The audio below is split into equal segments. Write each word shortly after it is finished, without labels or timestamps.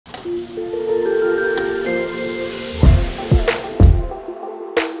We're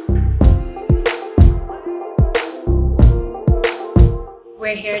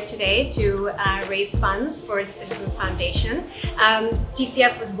here today to raise funds for the Citizens Foundation.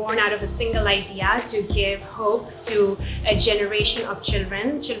 TCF was born out of a single idea to give hope to a generation of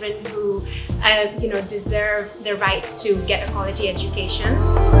children who deserve the right to get a quality education.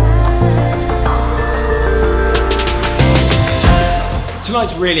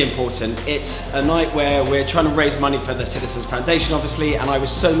 Tonight's really important. It's a night where we're trying to raise money for the Citizens Foundation, obviously, and I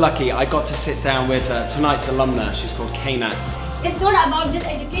was so lucky I got to sit down with tonight's alumna. She's called Kaina. It's not about just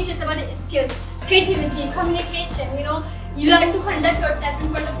education, it's about skills, creativity, communication, you learn to conduct yourself in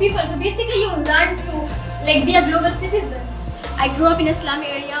front of people. So basically you learn to be a global citizen. I grew up in a slum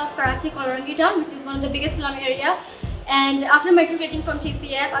area of Karachi called Orangita, which is one of the biggest slum area. And after matriculating from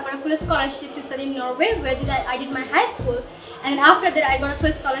TCF, I got a full scholarship to study in Norway, where I did my high school. And then after that, I got a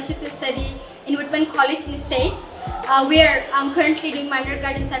full scholarship to study in Whitman College in the States, where I'm currently doing my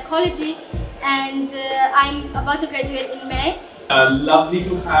undergrad in psychology. And I'm about to graduate in May. Lovely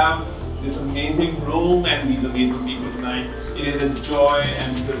to have this amazing room and these amazing people tonight. It is a joy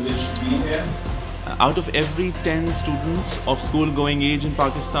and privilege to be here. Out of every 10 students of school-going age in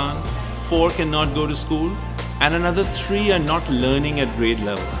Pakistan, 4 cannot go to school and another 3 are not learning at grade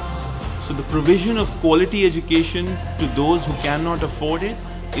levels. So the provision of quality education to those who cannot afford it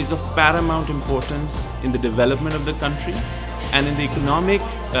is of paramount importance in the development of the country and in the economic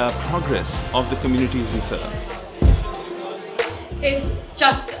progress of the communities we serve. It's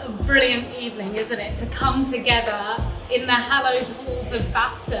just a brilliant evening, isn't it, to come together in the hallowed halls of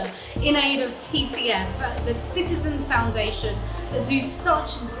BAFTA in aid of TCF, the Citizens Foundation, that do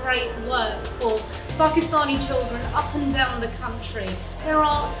such great work for Pakistani children up and down the country. There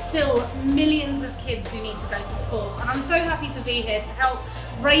are still millions of kids who need to go to school, and I'm so happy to be here to help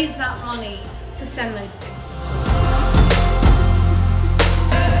raise that money to send those kids to school.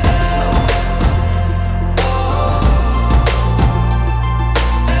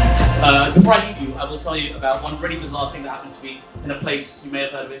 Before I leave you, I will tell you about one really bizarre thing that happened to me in a place, you may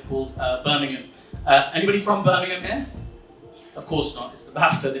have heard of it, called Birmingham. Anybody from Birmingham here? Of course not, it's the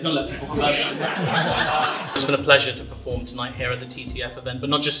BAFTA, they don't let people from Birmingham here. It's been a pleasure to perform tonight here at the TCF event, but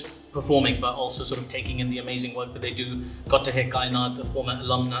not just performing, but also sort of taking in the amazing work that they do. Got to hear Kaina, the former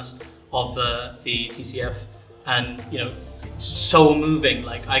alumnus of the TCF, and it's so moving.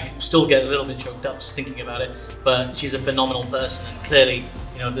 Like, I still get a little bit choked up just thinking about it, but she's a phenomenal person, and clearly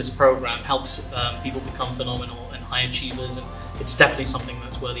this program helps people become phenomenal and high achievers, and it's definitely something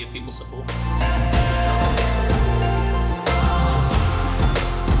that's worthy of people's support.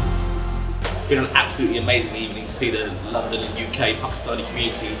 It's been an absolutely amazing evening to see the London and UK Pakistani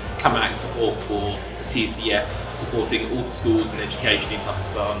community come out in support for the TCF, supporting all the schools and education in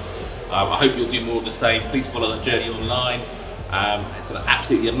Pakistan. I hope you'll do more of the same. Please follow that journey online. It's an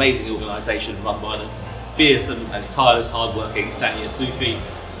absolutely amazing organisation run by the fearsome and tireless, hard-working Sania Sufi.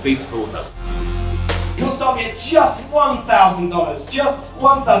 Please support us. You'll start me at just $1,000. Just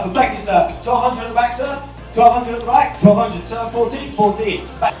 $1,000. Thank you, sir. 1,200 at the back, sir. 1,200 at the back. 1,200, sir. 14. 14.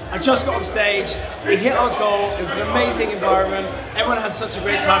 I just got off stage. We hit our goal. It was an amazing environment. Everyone had such a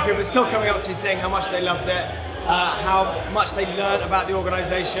great time. People were still coming up to me saying how much they loved it, how much they learned about the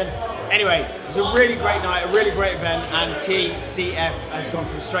organisation. Anyway, it was a really great night, a really great event, and TCF has gone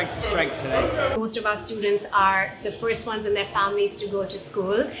from strength to strength today. Most of our students are the first ones in their families to go to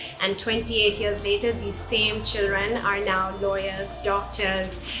school, and 28 years later, these same children are now lawyers,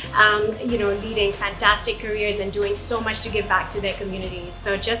 doctors, leading fantastic careers and doing so much to give back to their communities.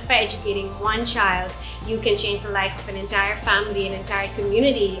 So just by educating one child, you can change the life of an entire family, an entire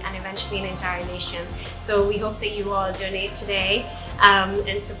community, and eventually an entire nation. So we hope that you all donate today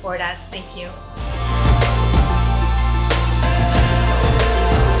and support us. Thank you.